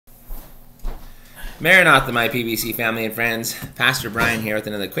Maranatha, my PBC family and friends. Pastor Brian here with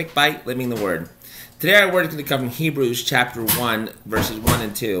another quick bite, living the Word. Today our word is going to come from Hebrews chapter 1, verses 1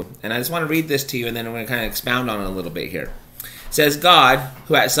 and 2. And I just want to read this to you, and then I'm going to kind of expound on it a little bit here. It says, God,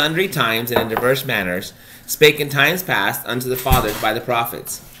 who at sundry times and in diverse manners spake in times past unto the fathers by the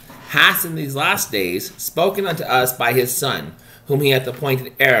prophets, hath in these last days spoken unto us by his Son, whom he hath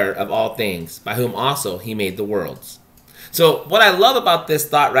appointed heir of all things, by whom also he made the worlds. So what I love about this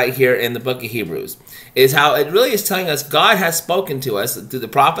thought right here in the book of Hebrews is how it really is telling us God has spoken to us through the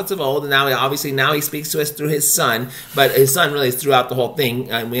prophets of old, and now he speaks to us through his Son, but his Son really is throughout the whole thing,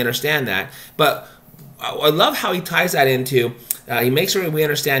 and we understand that. But I love how he ties that into, he makes sure we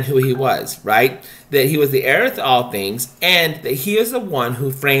understand who he was, right? That he was the heir to all things, and that he is the one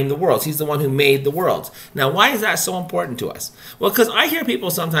who framed the worlds. He's the one who made the worlds. Now, why is that so important to us? Well, because I hear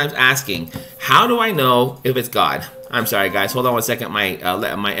people sometimes asking, how do I know if it's God? I'm sorry, guys. Hold on one second. My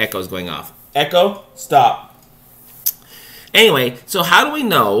echo is going off. Echo, stop. Anyway, so how do we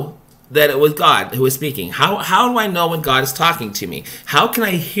know that it was God who was speaking? How do I know when God is talking to me? How can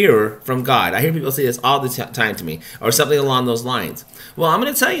I hear from God? I hear people say this all the time to me, or something along those lines. Well, I'm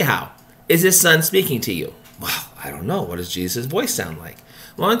going to tell you how. Is his Son speaking to you? Well, I don't know. What does Jesus' voice sound like?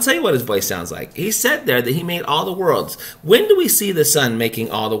 Well, I'm going to tell you what his voice sounds like. He said there that he made all the worlds. When do we see the Son making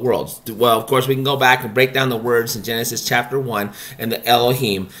all the worlds? Well, of course, we can go back and break down the words in Genesis chapter 1 and the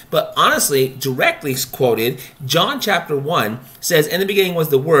Elohim. But honestly, directly quoted, John chapter 1 says, in the beginning was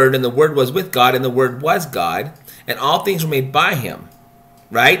the Word, and the Word was with God, and the Word was God, and all things were made by him.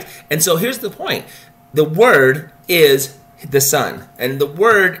 Right? And so here's the point. The Word is the Son, and the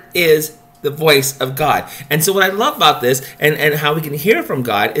Word is the voice of God. And so what I love about this and how we can hear from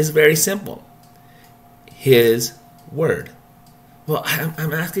God is very simple. His Word. Well,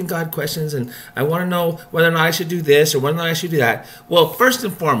 I'm asking God questions, and I want to know whether or not I should do this or whether or not I should do that. Well, first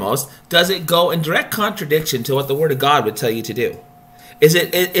and foremost, does it go in direct contradiction to what the Word of God would tell you to do? Is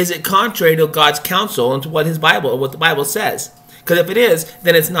it contrary to God's counsel and to what the Bible says? Because if it is,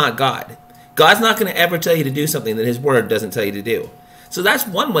 then it's not God. God's not going to ever tell you to do something that his Word doesn't tell you to do. So that's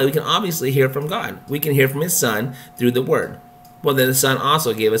one way we can obviously hear from God. We can hear from his Son through the Word. Well, then the Son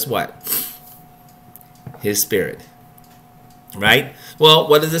also gave us what? His Spirit. Right? Well,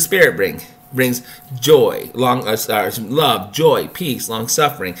 what does the Spirit bring? It brings joy, love, joy, peace,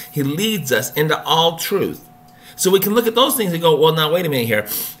 long-suffering. He leads us into all truth. So we can look at those things and go, well, now wait a minute here.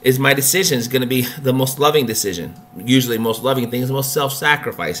 Is my decision going to be the most loving decision? Usually most loving thing is the most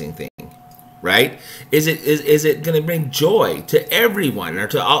self-sacrificing thing. Right? Is it going to bring joy to everyone, or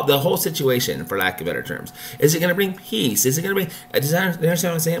to the whole situation, for lack of better terms? Is it going to bring peace? Is it going to bring, does that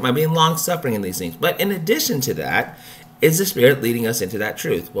understand what I'm saying? Am I being long-suffering in these things? But in addition to that, is the Spirit leading us into that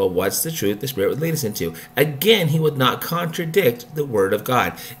truth? Well, what's the truth the Spirit would lead us into? Again, he would not contradict the Word of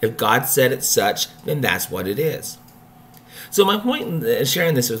God. If God said it such, then that's what it is. So my point in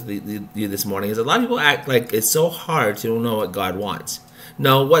sharing this with you this morning is a lot of people act like it's so hard to know what God wants.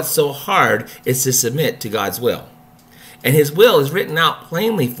 No, what's so hard is to submit to God's will. And his will is written out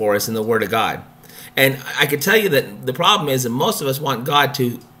plainly for us in the Word of God. And I can tell you that the problem is that most of us want God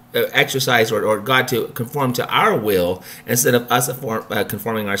to exercise or God to conform to our will instead of us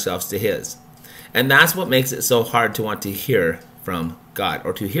conforming ourselves to his. And that's what makes it so hard to want to hear from God,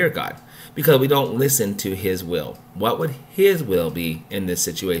 or to hear God, because we don't listen to his will. What would his will be in this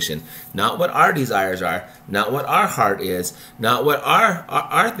situation? Not what our desires are, not what our heart is, not what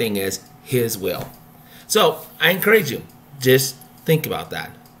our thing is, his will. So I encourage you, just think about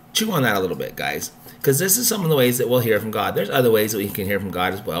that. Chew on that a little bit, guys, because this is some of the ways that we'll hear from God. There's other ways that we can hear from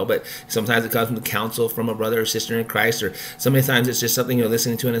God as well, but sometimes it comes from the counsel from a brother or sister in Christ, or sometimes it's just something you're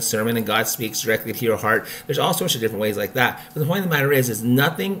listening to in a sermon and God speaks directly to your heart. There's all sorts of different ways like that. But the point of the matter is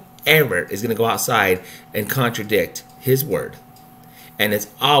nothing ever is going to go outside and contradict his Word. And it's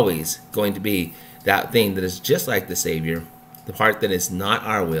always going to be that thing that is just like the Savior, the part that is not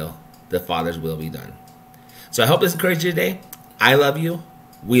our will, the Father's will be done. So I hope this encourages you today. I love you.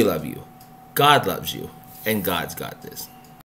 We love you. God loves you. And God's got this.